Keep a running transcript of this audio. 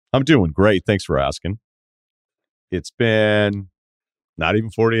I'm doing great. Thanks for asking. It's been not even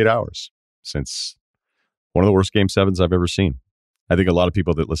 48 hours since one of the worst game sevens I've ever seen. I think a lot of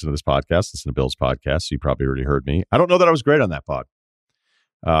people that listen to this podcast, listen to Bill's podcast, so you probably already heard me. I don't know that I was great on that pod.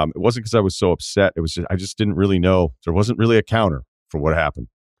 It wasn't because I was so upset. It was I just didn't really know. There wasn't really a counter for what happened.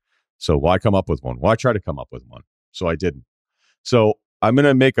 So why come up with one? Why try to come up with one? So I didn't. So I'm going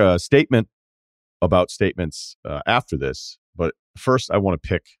to make a statement about statements after this. But first, I want to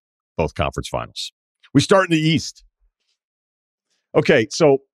pick both conference finals. We start in the East. Okay,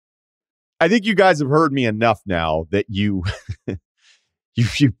 so I think you guys have heard me enough now that you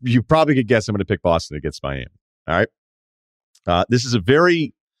probably could guess I'm going to pick Boston against Miami. All right. This is a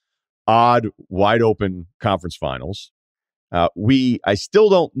very odd, wide open conference finals. I still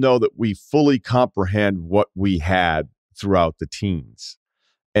don't know that we fully comprehend what we had throughout the teens.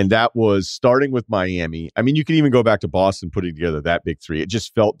 And that was starting with Miami. I mean, you can even go back to Boston putting together that big three. It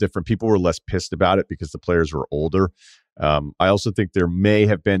just felt different. People were less pissed about it because the players were older. I also think there may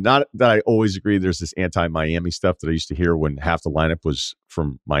have been, not that I always agree, there's this anti-Miami stuff that I used to hear when half the lineup was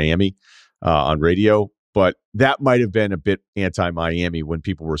from Miami on radio. But that might have been a bit anti-Miami when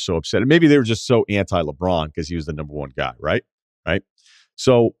people were so upset. And maybe they were just so anti-LeBron because he was the number one guy, right? Right.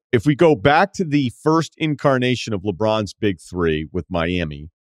 So if we go back to the first incarnation of LeBron's big three with Miami,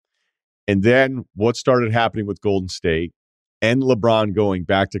 and then what started happening with Golden State and LeBron going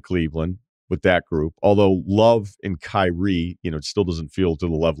back to Cleveland with that group, although Love and Kyrie, it still doesn't feel to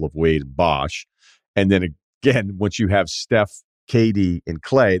the level of Wade and Bosh. And then again, once you have Steph, KD, and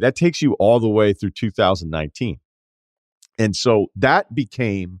Clay, that takes you all the way through 2019. And so that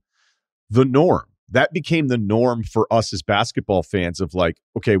became the norm. That became the norm for us as basketball fans of like,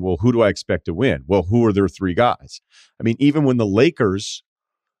 okay, well, who do I expect to win? Well, who are their three guys? I mean, even when the Lakers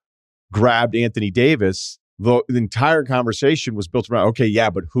grabbed Anthony Davis, the entire conversation was built around, okay, yeah,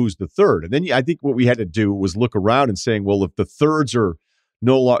 but who's the third? And then I think what we had to do was look around and saying, well, if the thirds are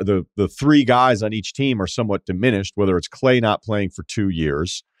no longer, the three guys on each team are somewhat diminished, whether it's Clay not playing for 2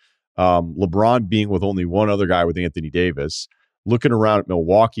 years, LeBron being with only one other guy with Anthony Davis, looking around at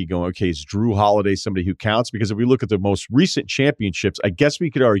Milwaukee going, okay, is Drew Holiday somebody who counts? Because if we look at the most recent championships, I guess we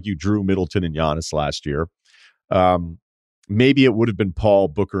could argue Drew, Middleton, and Giannis last year. Maybe it would have been Paul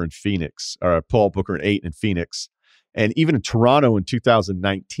Booker and Phoenix, or Paul Booker and Ayton in Phoenix. And even in Toronto in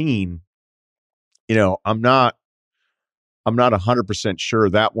 2019, I'm not 100% sure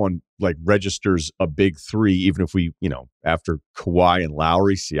that one like registers a big three, even if we, after Kawhi and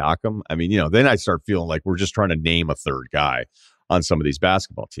Lowry, Siakam. I mean, then I start feeling like we're just trying to name a third guy on some of these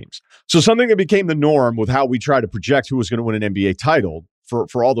basketball teams. So something that became the norm with how we try to project who was going to win an NBA title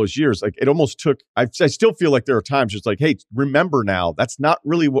for all those years, like it almost took, I still feel like there are times just like, hey, remember now, that's not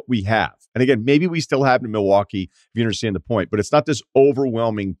really what we have. And again, maybe we still have it in Milwaukee, if you understand the point, but it's not this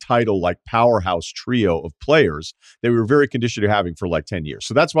overwhelming title like powerhouse trio of players that we were very conditioned to having for like 10 years.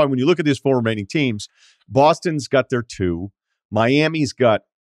 So that's why when you look at these four remaining teams, Boston's got their two, Miami's got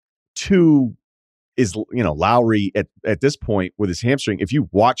two, is Lowry at this point with his hamstring. If you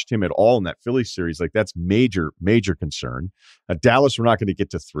watched him at all in that Philly series, like that's major concern. Dallas, we're not going to get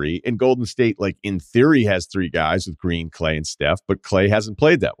to three, and Golden State, like in theory, has three guys with Green, Clay, and Steph, but Clay hasn't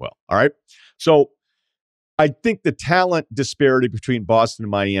played that well. All right, so I think the talent disparity between Boston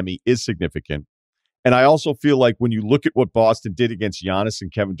and Miami is significant. And I also feel like when you look at what Boston did against Giannis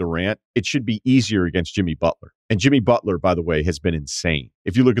and Kevin Durant, it should be easier against Jimmy Butler. And Jimmy Butler, by the way, has been insane.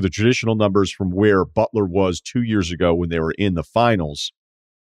 If you look at the traditional numbers from where Butler was 2 years ago when they were in the finals,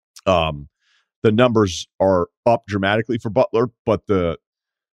 the numbers are up dramatically for Butler. But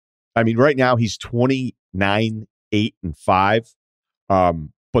right now he's 29, 8, and 5.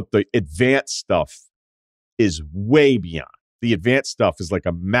 But the advanced stuff is way beyond. The advanced stuff is like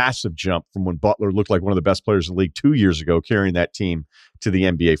a massive jump from when Butler looked like one of the best players in the league 2 years ago, carrying that team to the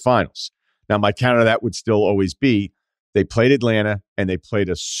NBA Finals. Now, my counter to that would still always be they played Atlanta and they played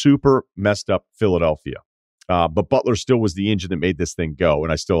a super messed up Philadelphia. But Butler still was the engine that made this thing go.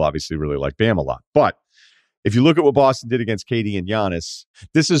 And I still obviously really like Bam a lot. But if you look at what Boston did against KD and Giannis,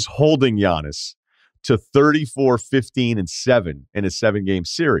 this is holding Giannis to 34, 15, and 7 in a 7-game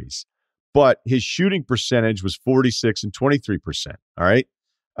series. But his shooting percentage was 46 and 23%. All right.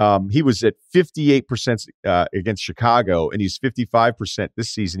 He was at 58% against Chicago, and he's 55% this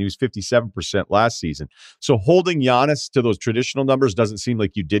season. He was 57% last season. So holding Giannis to those traditional numbers doesn't seem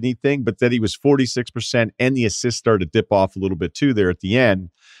like you did anything, but that he was 46% and the assists started to dip off a little bit too there at the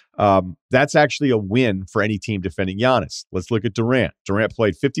end. That's actually a win for any team defending Giannis. Let's look at Durant. Durant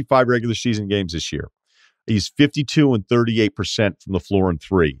played 55 regular season games this year. He's 52 and 38% from the floor and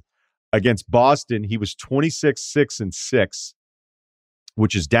three. Against Boston, he was 26, 6, and 6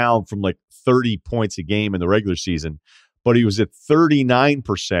 which is down from like 30 points a game in the regular season, but he was at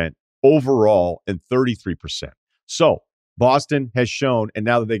 39% overall and 33%. So Boston has shown, and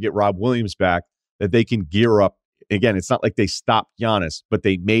now that they get Rob Williams back, that they can gear up. Again, it's not like they stopped Giannis, but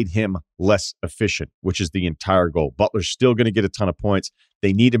they made him less efficient, which is the entire goal. Butler's still going to get a ton of points.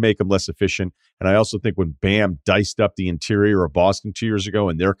 They need to make him less efficient. And I also think when Bam diced up the interior of Boston 2 years ago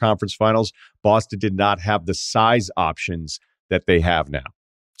in their conference finals, Boston did not have the size options that they have now.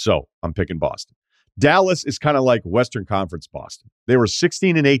 So I'm picking Boston. Dallas is kind of like Western Conference Boston. They were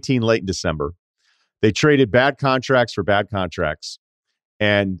 16 and 18 late in December. They traded bad contracts for bad contracts.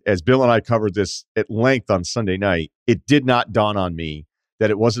 And as Bill and I covered this at length on Sunday night, it did not dawn on me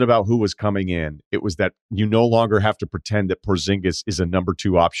that it wasn't about who was coming in. It was that you no longer have to pretend that Porzingis is a number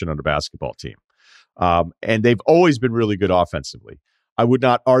 2 option on a basketball team. And they've always been really good offensively. I would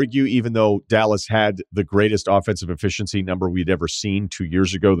not argue, even though Dallas had the greatest offensive efficiency number we'd ever seen 2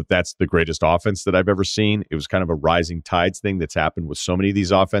 years ago, that that's the greatest offense that I've ever seen. It was kind of a rising tides thing that's happened with so many of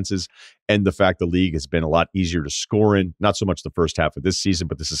these offenses. And the fact the league has been a lot easier to score in, not so much the first half of this season,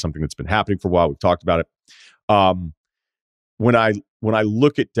 but this is something that's been happening for a while. We've talked about it. When I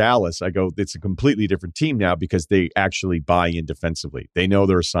look at Dallas, I go, it's a completely different team now because they actually buy in defensively. They know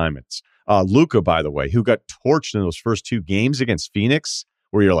their assignments. Luka, by the way, who got torched in those first 2 games against Phoenix,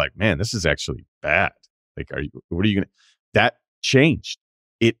 where you're like, man, this is actually bad. Like, what are you going to? That changed.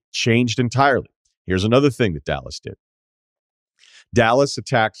 It changed entirely. Here's another thing that Dallas did. Dallas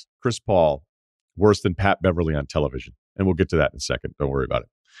attacked Chris Paul worse than Pat Beverly on television. And we'll get to that in a second. Don't worry about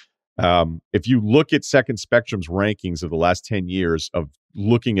it. If you look at Second Spectrum's rankings of the last 10 years of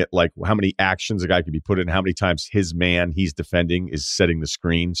looking at like how many actions a guy can be put in, how many times his man he's defending is setting the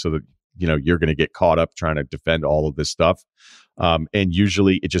screen so that, you know, you're going to get caught up trying to defend all of this stuff. And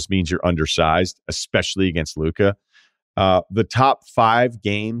usually it just means you're undersized, especially against Luka. The top 5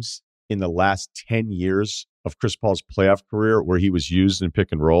 games in the last 10 years of Chris Paul's playoff career where he was used in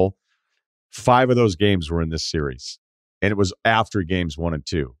pick and roll, 5 of those games were in this series. And it was after games 1 and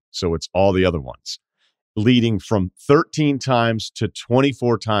 2. So it's all the other ones, leading from 13 times to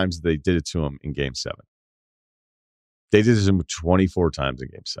 24 times they did it to him in game 7. They did it to him 24 times in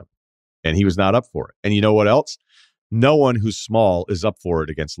game 7. And he was not up for it. And you know what else? No one who's small is up for it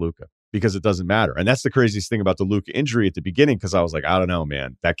against Luka because it doesn't matter. And that's the craziest thing about the Luka injury at the beginning, because I was like, I don't know,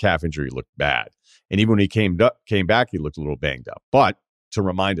 man, that calf injury looked bad. And even when he came back, he looked a little banged up. But to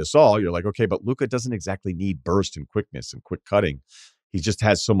remind us all, you're like, okay, but Luka doesn't exactly need burst and quickness and quick cutting. He just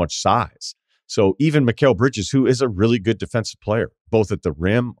has so much size. So even Mikal Bridges, who is a really good defensive player, both at the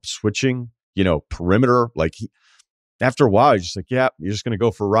rim, switching, perimeter, like after a while, you're just like, yeah, you're just going to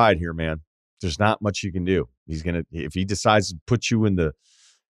go for a ride here, man. There's not much you can do. If he decides to put you in the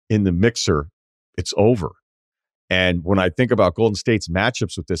mixer, it's over. And when I think about Golden State's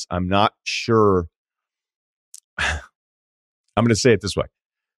matchups with this, I'm not sure. I'm going to say it this way.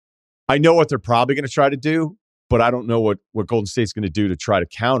 I know what they're probably going to try to do, but I don't know what Golden State's going to do to try to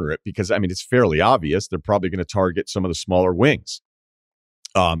counter it because, it's fairly obvious. They're probably going to target some of the smaller wings.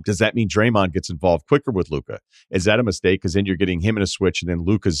 Does that mean Draymond gets involved quicker with Luka? Is that a mistake? Because then you're getting him in a switch and then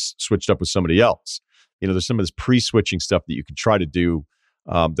Luka's switched up with somebody else. There's some of this pre-switching stuff that you can try to do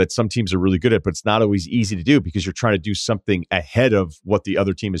that some teams are really good at, but it's not always easy to do because you're trying to do something ahead of what the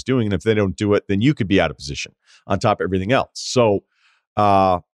other team is doing. And if they don't do it, then you could be out of position on top of everything else. So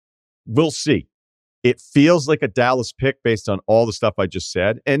we'll see. It feels like a Dallas pick based on all the stuff I just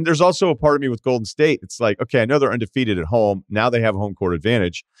said. And there's also a part of me with Golden State. It's like, okay, I know they're undefeated at home. Now they have a home court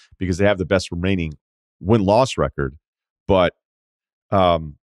advantage because they have the best remaining win-loss record. But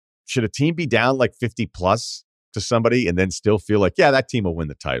should a team be down like 50 plus to somebody and then still feel like, yeah, that team will win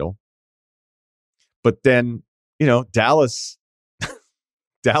the title? But then, Dallas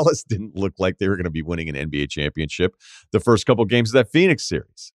didn't look like they were going to be winning an NBA championship the first couple games of that Phoenix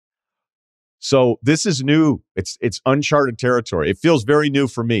series. So this is new. It's uncharted territory. It feels very new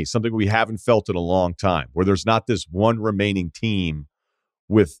for me, something we haven't felt in a long time, where there's not this one remaining team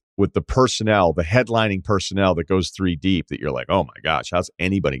with the personnel, the headlining personnel that goes 3 deep that you're like, oh my gosh, how's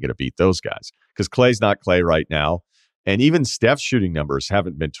anybody going to beat those guys? Because Klay's not Klay right now. And even Steph's shooting numbers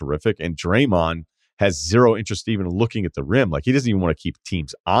haven't been terrific. And Draymond has zero interest even looking at the rim. Like he doesn't even want to keep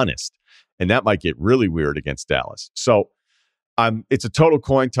teams honest. And that might get really weird against Dallas. So it's a total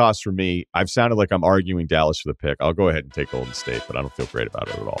coin toss for me. I've sounded like I'm arguing Dallas for the pick. I'll go ahead and take Golden State, but I don't feel great about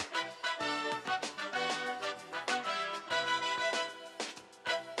it at all.